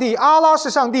是上帝，阿拉是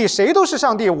上帝，谁都是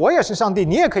上帝，我也是上帝，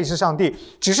你也可以是上帝，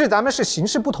只是咱们是形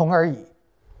式不同而已。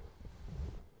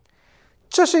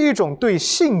这是一种对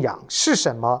信仰是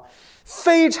什么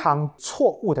非常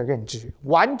错误的认知，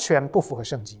完全不符合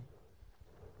圣经。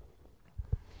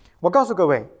我告诉各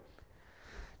位，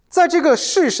在这个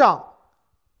世上，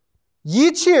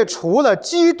一切除了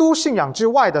基督信仰之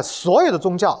外的所有的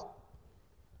宗教，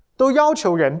都要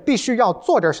求人必须要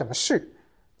做点什么事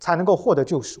才能够获得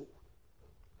救赎。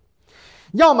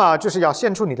要么就是要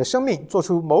献出你的生命，做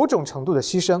出某种程度的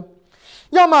牺牲，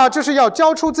要么就是要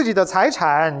交出自己的财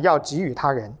产，要给予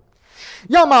他人，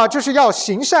要么就是要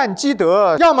行善积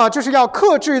德，要么就是要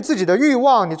克制自己的欲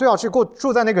望，你最好是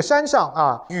住在那个山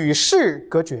上与世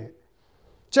隔绝，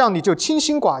这样你就清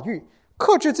心寡欲，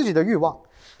克制自己的欲望。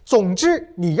总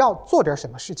之你要做点什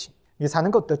么事情，你才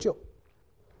能够得救。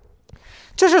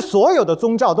这是所有的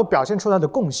宗教都表现出来的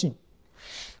共性，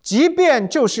即便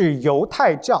就是犹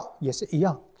太教也是一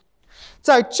样。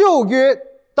在旧约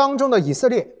当中的以色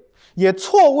列也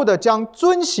错误地将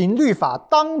遵行律法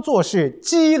当作是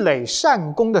积累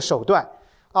善功的手段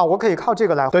我可以靠这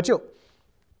个来得救。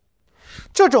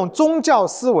这种宗教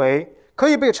思维可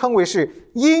以被称为是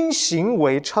因行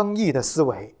为称义的思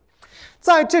维。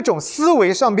在这种思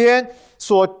维上边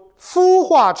所孵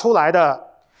化出来的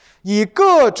以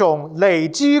各种累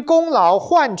积功劳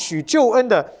换取救恩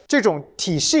的这种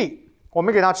体系，我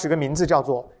们给它取个名字叫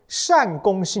做善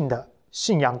功性的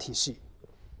信仰体系，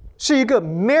是一个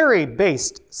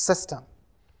merit-based system。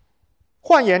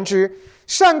 换言之，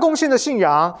善功性的信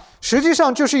仰实际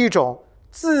上就是一种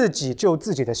自己救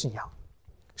自己的信仰。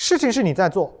事情是你在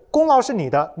做，功劳是你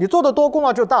的，你做得多功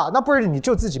劳就大，那不是你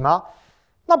救自己吗？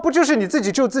那不就是你自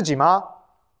己救自己吗？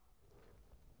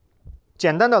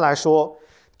简单的来说，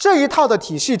这一套的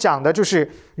体系讲的就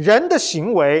是人的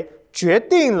行为决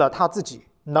定了他自己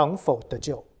能否得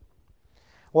救。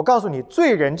我告诉你，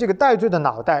罪人这个带罪的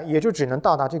脑袋也就只能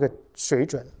到达这个水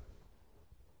准，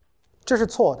这是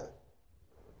错的。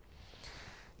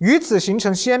与此形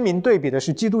成鲜明对比的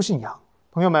是基督信仰。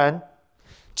朋友们，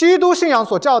基督信仰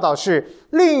所教导是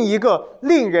另一个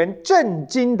令人震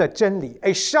惊的真理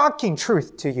 ，a shocking truth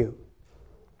to you，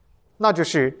 那就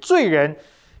是罪人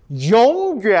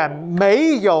永远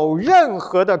没有任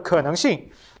何的可能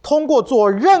性通过做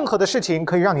任何的事情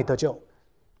可以让你得救。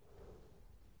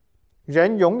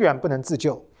人永远不能自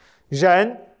救，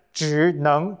人只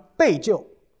能被救，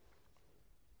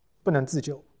不能自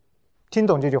救。听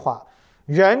懂这句话？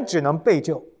人只能被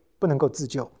救，不能够自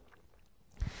救。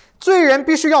罪人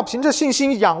必须要凭着信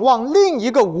心仰望另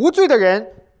一个无罪的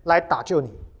人来打救你，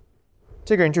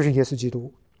这个人就是耶稣基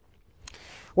督。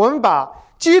我们把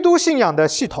基督信仰的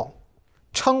系统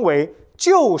称为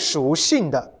救赎性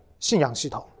的信仰系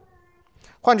统。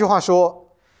换句话说，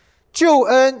救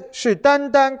恩是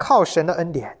单单靠神的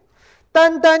恩典，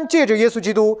单单借着耶稣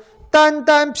基督，单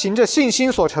单凭着信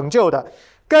心所成就的，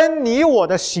跟你我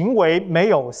的行为没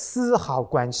有丝毫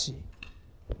关系。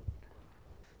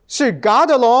是 God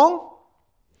alone,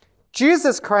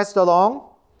 Jesus Christ alone,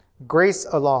 grace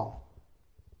alone，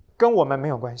 跟我们没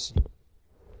有关系。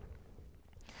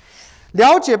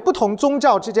了解不同宗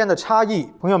教之间的差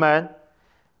异，朋友们，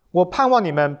我盼望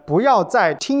你们不要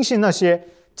再听信那些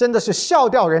真的是笑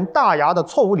掉人大牙的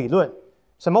错误理论，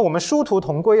什么我们殊途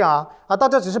同归啊，大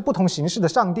家只是不同形式的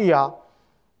上帝啊，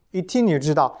一听你就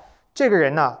知道这个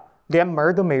人呢，连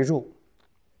门都没入，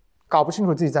搞不清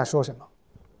楚自己在说什么。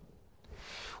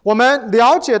我们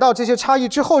了解到这些差异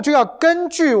之后，就要根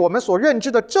据我们所认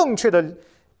知的正确的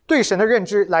对神的认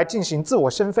知来进行自我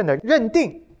身份的认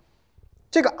定。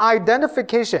这个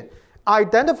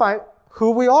identify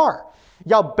who we are，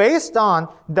 要 based on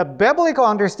the biblical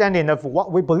understanding of what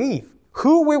we believe,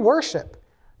 who we worship.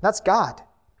 That's God.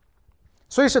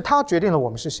 所以是他决定了我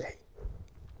们是谁。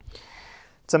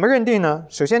怎么认定呢？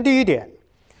首先第一点，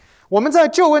我们在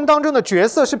救恩当中的角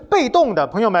色是被动的，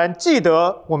朋友们记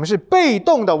得我们是被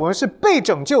动的，我们是被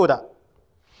拯救的。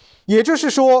也就是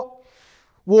说，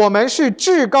我们是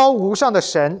至高无上的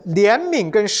神怜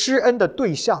悯跟施恩的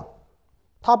对象，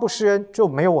他不施恩就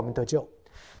没有我们得救，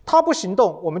他不行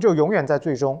动我们就永远在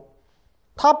罪中，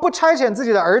他不差遣自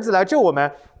己的儿子来救我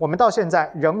们，我们到现在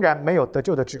仍然没有得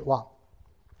救的指望。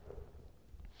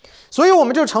所以我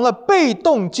们就成了被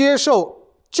动接受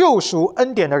救赎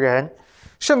恩典的人。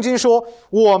圣经说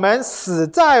我们死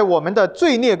在我们的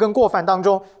罪孽跟过犯当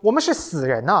中，我们是死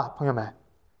人啊，朋友们。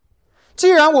既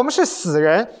然我们是死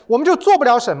人，我们就做不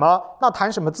了什么，那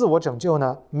谈什么自我拯救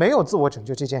呢？没有自我拯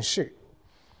救这件事。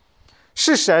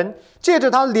是神借着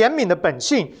他怜悯的本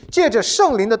性，借着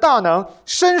圣灵的大能，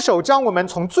伸手将我们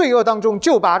从罪恶当中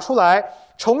救拔出来，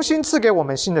重新赐给我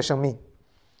们新的生命，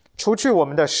除去我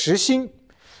们的实心，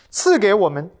赐给我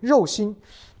们肉心，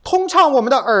通畅我们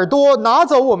的耳朵，拿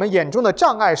走我们眼中的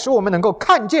障碍，使我们能够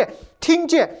看见、听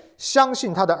见，相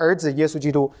信他的儿子耶稣基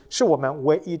督是我们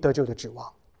唯一得救的指望。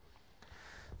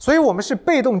所以我们是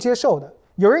被动接受的。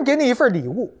有人给你一份礼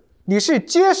物，你是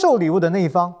接受礼物的那一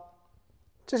方，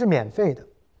这是免费的，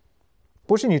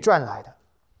不是你赚来的，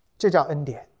这叫恩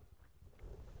典。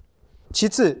其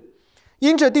次，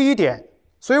因着第一点，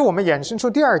所以我们衍生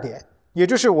出第二点，也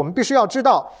就是我们必须要知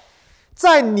道，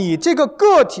在你这个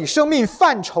个体生命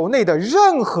范畴内的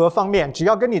任何方面，只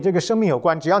要跟你这个生命有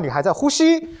关，只要你还在呼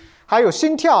吸，还有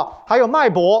心跳，还有脉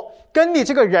搏，跟你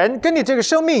这个人，跟你这个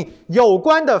生命有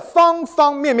关的方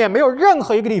方面面，没有任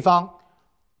何一个地方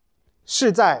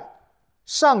是在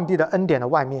上帝的恩典的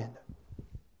外面的。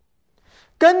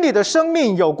跟你的生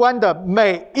命有关的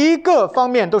每一个方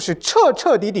面都是彻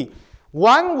彻底底、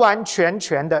完完全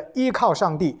全的依靠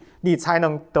上帝，你才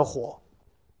能得活。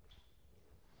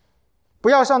不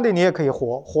要上帝你也可以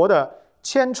活，活得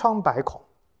千疮百孔。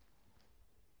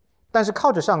但是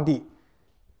靠着上帝，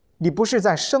你不是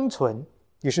在生存，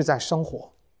你是在生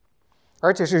活，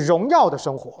而且是荣耀的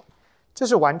生活，这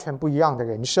是完全不一样的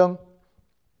人生。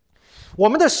我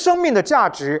们的生命的价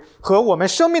值和我们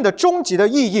生命的终极的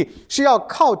意义是要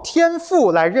靠天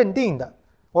父来认定的。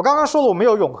我刚刚说了，我们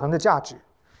有永恒的价值，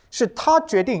是他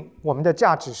决定我们的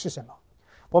价值是什么，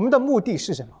我们的目的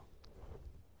是什么。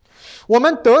我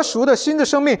们得赎的新的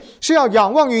生命是要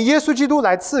仰望于耶稣基督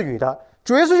来赐予的。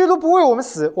主耶稣基督不为我们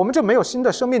死，我们就没有新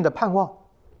的生命的盼望。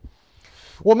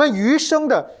我们余生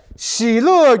的喜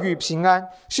乐与平安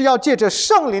是要借着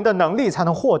圣灵的能力才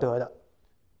能获得的。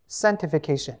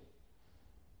 Sanctification，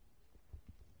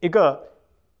 一个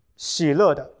喜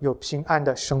乐的有平安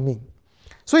的生命。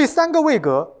所以三个位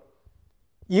格，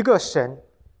一个神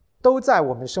都在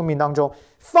我们生命当中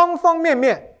方方面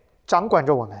面掌管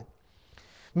着我们。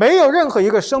没有任何一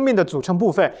个生命的组成部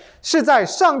分是在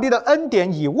上帝的恩典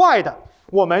以外的，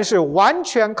我们是完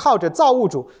全靠着造物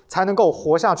主才能够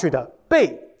活下去的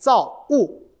被造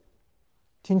物。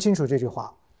听清楚这句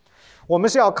话，我们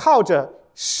是要靠着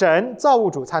神造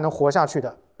物主才能活下去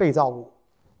的被造物。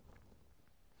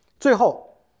最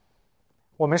后，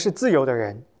我们是自由的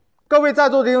人。各位在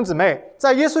座的弟兄姊妹，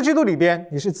在耶稣基督里边，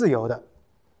你是自由的。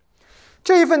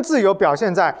这一份自由表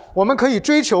现在我们可以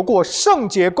追求过圣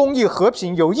洁、公义、和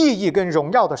平、有意义跟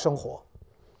荣耀的生活。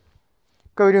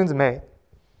各位弟兄姊妹，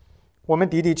我们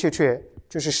的的确确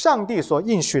就是上帝所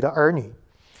应许的儿女，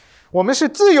我们是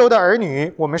自由的儿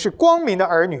女，我们是光明的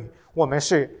儿女，我们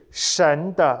是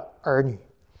神的儿女。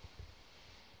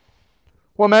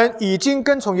我们已经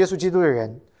跟从耶稣基督的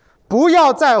人，不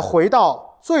要再回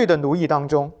到罪的奴役当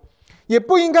中，也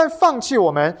不应该放弃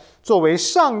我们作为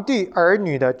上帝儿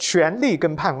女的权利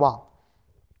跟盼望。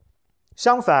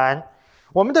相反，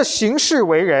我们的行事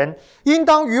为人应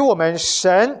当与我们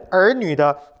神儿女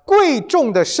的贵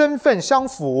重的身份相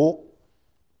符。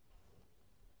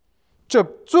这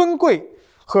尊贵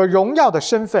和荣耀的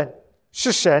身份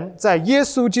是神在耶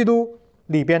稣基督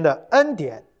里边的恩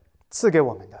典赐给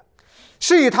我们的，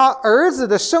是以他儿子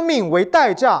的生命为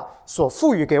代价所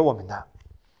赋予给我们的。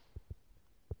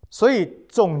所以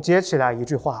总结起来一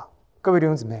句话，各位弟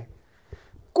兄姊妹，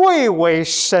贵为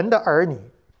神的儿女，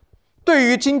对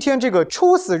于今天这个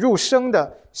出死入生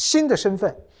的新的身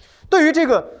份，对于这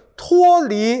个脱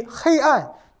离黑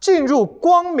暗进入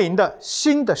光明的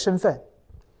新的身份，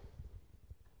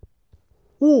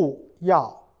务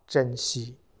要珍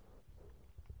惜，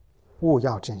务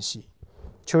要珍惜。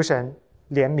求神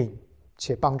怜悯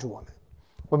且帮助我们。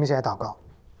我们一起来祷告。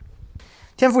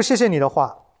天父，谢谢你的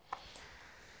话，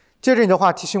借着你的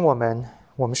话提醒我们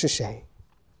我们是谁，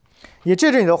也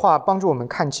借着你的话帮助我们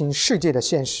看清世界的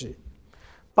现实，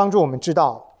帮助我们知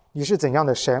道你是怎样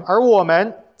的神，而我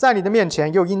们在你的面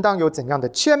前又应当有怎样的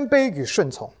谦卑与顺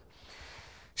从。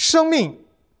生命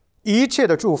一切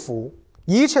的祝福，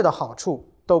一切的好处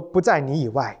都不在你以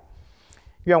外，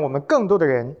愿我们更多的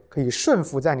人可以顺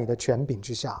服在你的权柄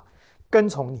之下，跟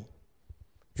从你，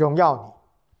荣耀你。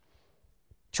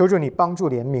求主你帮助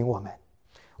怜悯我们。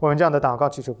我们这样的祷告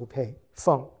祈求不配，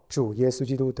奉主耶稣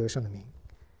基督得胜的名，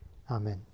阿们。